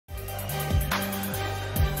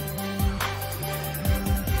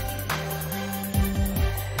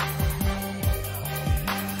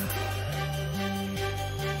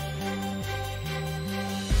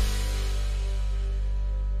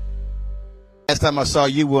Last time I saw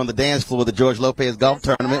you, we were on the dance floor with the George Lopez golf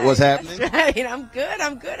tournament. What's happening? That's right. I'm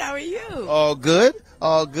good. How are you? All good.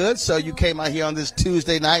 All good. So you came out here on this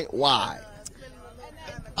Tuesday night. Why?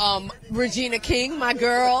 Regina King, my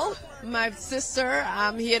girl, my sister.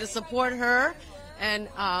 I'm here to support her. And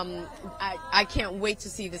I can't wait to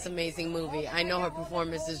see this amazing movie. I know her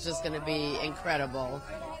performance is just going to be incredible.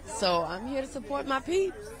 So I'm here to support my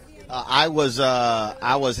peeps. I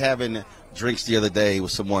was having drinks the other day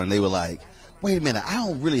with someone, and they were like, "Wait a minute, I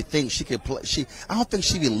don't really think she could play. I don't think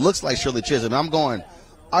she even looks like Shirley Chisholm." And I'm going,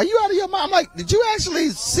 "Are you out of your mind?" I'm like, "Did you actually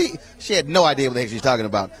see?" She had no idea what the heck she's talking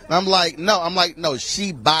about. And I'm like, no,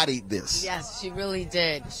 she bodied this. Yes, she really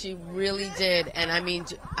did. She really did. And I mean,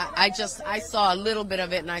 I saw a little bit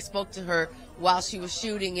of it, and I spoke to her while she was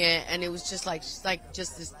shooting it, and it was just like she's like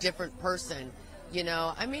just this different person, you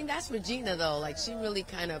know. I mean, that's Regina though. Like she really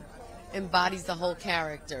kind of embodies the whole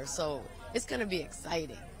character. So it's going to be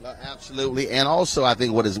exciting. Absolutely. And also, I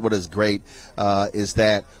think what is great is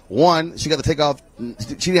that, one, she got to take off.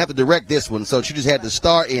 She didn't have to direct this one, so she just had to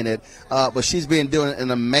star in it. But she's been doing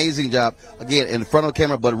an amazing job, again, in front of the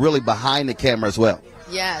camera, but really behind the camera as well.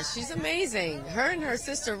 Yeah, she's amazing. Her and her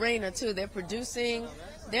sister, Raina, too, they're producing.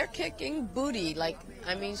 They're kicking booty. Like,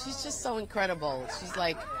 I mean, she's just so incredible. She's,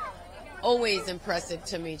 like, always impressive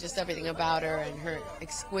to me, just everything about her and her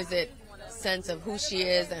exquisite sense of who she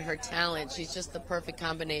is and her talent. She's just the perfect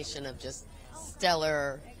combination of just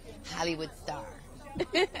stellar Hollywood star.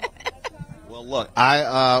 Well, look,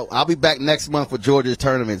 I'll be back next month for Georgia's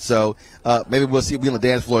tournament, so maybe we'll see you on the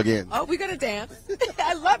dance floor again. Oh, we're gonna dance.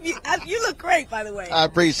 I love you. You look great, by the way. I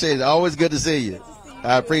appreciate it. Always good to see you.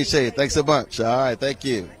 I appreciate it. Thanks so much. All right, thank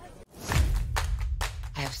you.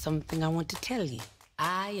 I have something I want to tell you.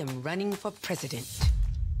 I am running for president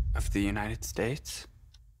of the United States.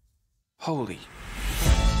 Holy.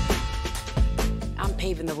 I'm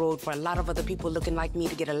paving the road for a lot of other people looking like me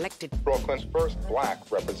to get elected. Brooklyn's first black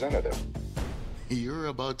representative. You're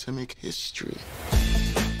about to make history.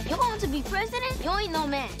 You want to be president? You ain't no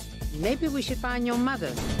man. Maybe we should find your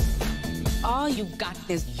mother. All you got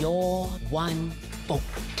is your one vote.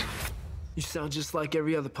 You sound just like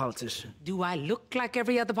every other politician. Do I look like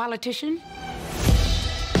every other politician?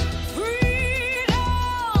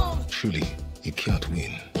 Truly, you can't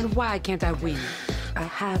win. And why can't I win? I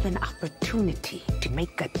have an opportunity to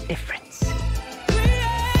make a difference.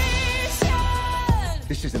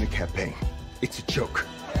 This isn't a campaign. It's a joke.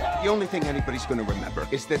 The only thing anybody's gonna remember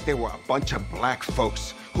is that there were a bunch of black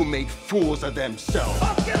folks who made fools of themselves.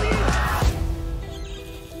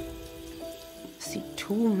 See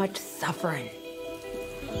too much suffering.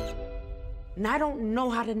 And I don't know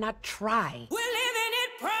how to not try. We're living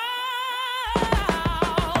it proud.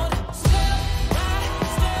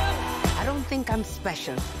 I don't think I'm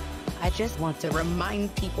special. I just want to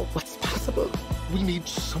remind people what's possible. We need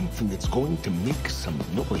something that's going to make some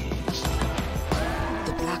noise.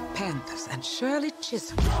 The Black Panthers and Shirley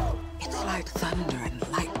Chisholm. It's like thunder and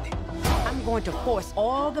lightning. I'm going to force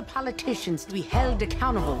all the politicians to be held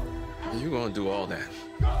accountable. You're gonna do all that.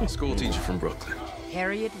 School teacher from Brooklyn.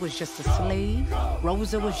 Harriet was just a slave.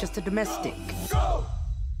 Rosa was just a domestic.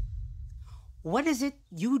 What is it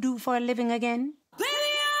you do for a living again?